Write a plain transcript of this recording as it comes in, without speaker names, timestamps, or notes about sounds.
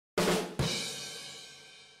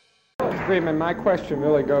Friedman, my question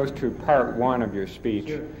really goes to part one of your speech.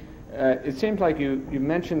 Sure. It seems like you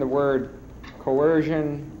mentioned the word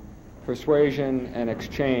coercion, persuasion, and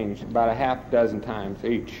exchange about a half dozen times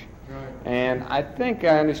each. Right. And I think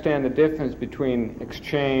I understand the difference between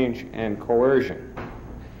exchange and coercion.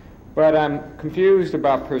 But I'm confused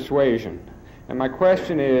about persuasion. And my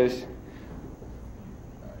question is,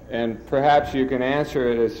 and perhaps you can answer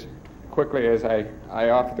it as quickly as I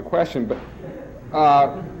offer the question, but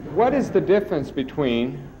what is the difference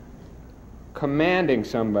between commanding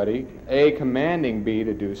somebody, A, commanding B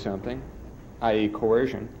to do something, i.e.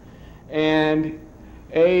 coercion, and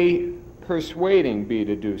A, persuading B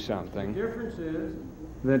to do something? The difference is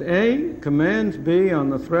that A commands B on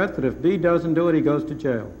the threat that if B doesn't do it, he goes to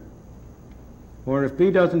jail. Or if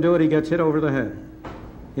B doesn't do it, he gets hit over the head.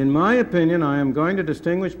 In my opinion, I am going to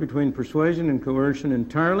distinguish between persuasion and coercion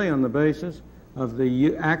entirely on the basis of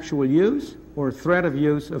the actual use or threat of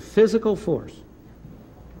use of physical force,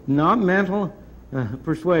 not mental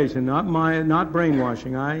persuasion, not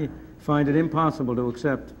brainwashing. I find it impossible to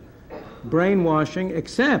accept brainwashing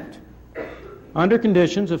except under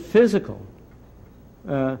conditions of physical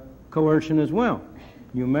coercion as well.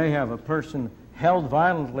 You may have a person held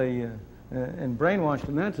violently and brainwashed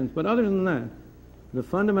in that sense, but other than that, the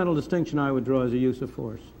fundamental distinction I would draw is the use of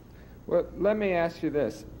force. Well, let me ask you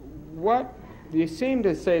this. You seem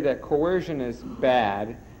to say that coercion is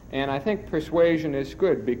bad, and I think persuasion is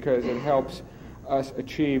good because it helps us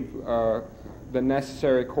achieve the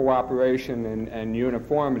necessary cooperation and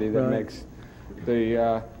uniformity that makes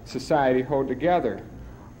the society hold together.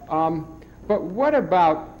 But what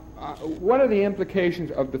are the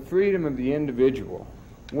implications of the freedom of the individual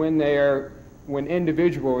when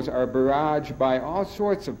individuals are barraged by all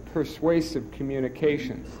sorts of persuasive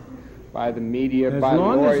communications, by the media, by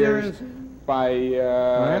lawyers, by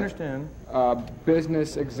I understand.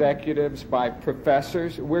 Business executives, by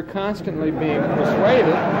professors? We're constantly being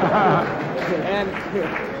persuaded. And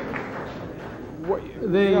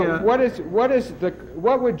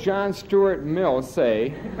what would John Stuart Mill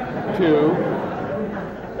say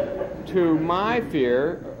to my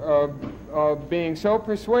fear of being so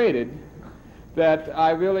persuaded that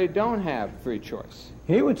I really don't have free choice?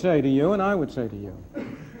 He would say to you, and I would say to you,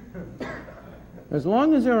 as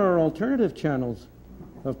long as there are alternative channels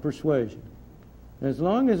of persuasion, as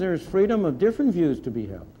long as there's freedom of different views to be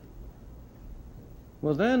held,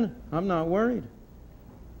 well then, I'm not worried.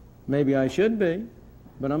 Maybe I should be,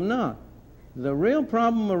 but I'm not. The real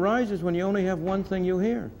problem arises when you only have one thing you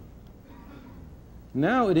hear.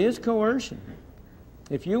 Now, it is coercion.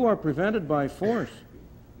 If you are prevented by force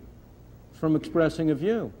from expressing a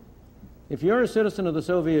view, if you're a citizen of the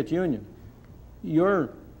Soviet Union, you're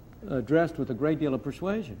addressed with a great deal of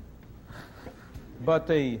persuasion. But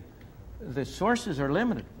the sources are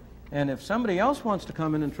limited. And if somebody else wants to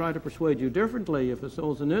come in and try to persuade you differently, if a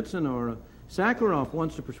Solzhenitsyn or a Sakharov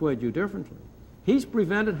wants to persuade you differently, he's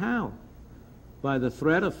prevented how? By the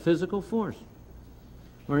threat of physical force.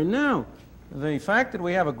 All right, now, the fact that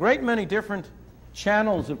we have a great many different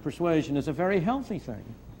channels of persuasion is a very healthy thing,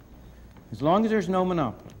 as long as there's no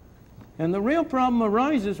monopoly. And the real problem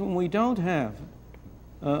arises when we don't have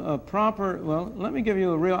a proper, well, let me give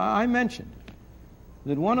you a real, I mentioned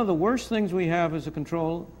that one of the worst things we have is a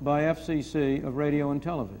control by FCC of radio and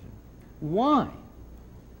television. Why?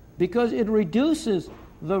 Because it reduces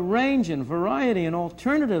the range and variety and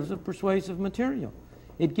alternatives of persuasive material.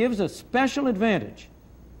 It gives a special advantage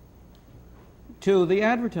to the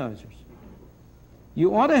advertisers.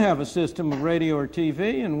 You ought to have a system of radio or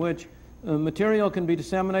TV in which material can be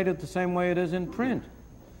disseminated the same way it is in print,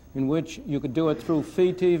 in which you could do it through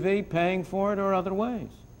fee TV, paying for it, or other ways.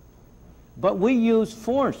 But we use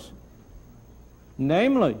force,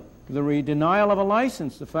 namely the denial of a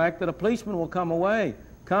license, the fact that a policeman will come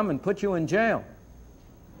and put you in jail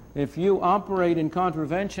if you operate in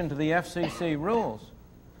contravention to the FCC rules,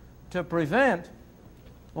 to prevent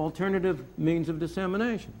alternative means of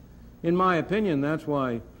dissemination. In my opinion, that's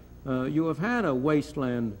why you have had a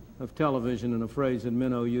wasteland of television, in a phrase that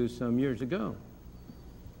Minnow used some years ago.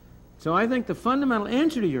 So I think the fundamental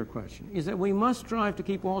answer to your question is that we must strive to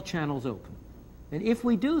keep all channels open. And if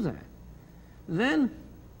we do that, then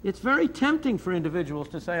it's very tempting for individuals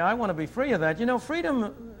to say, I want to be free of that. You know,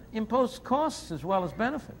 freedom imposes costs as well as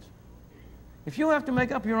benefits. If you have to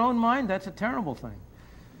make up your own mind, that's a terrible thing.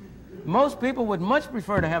 Most people would much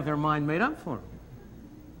prefer to have their mind made up for them.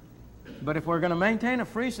 But if we're going to maintain a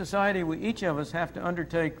free society, each of us have to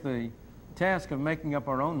undertake the task of making up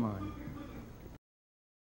our own mind.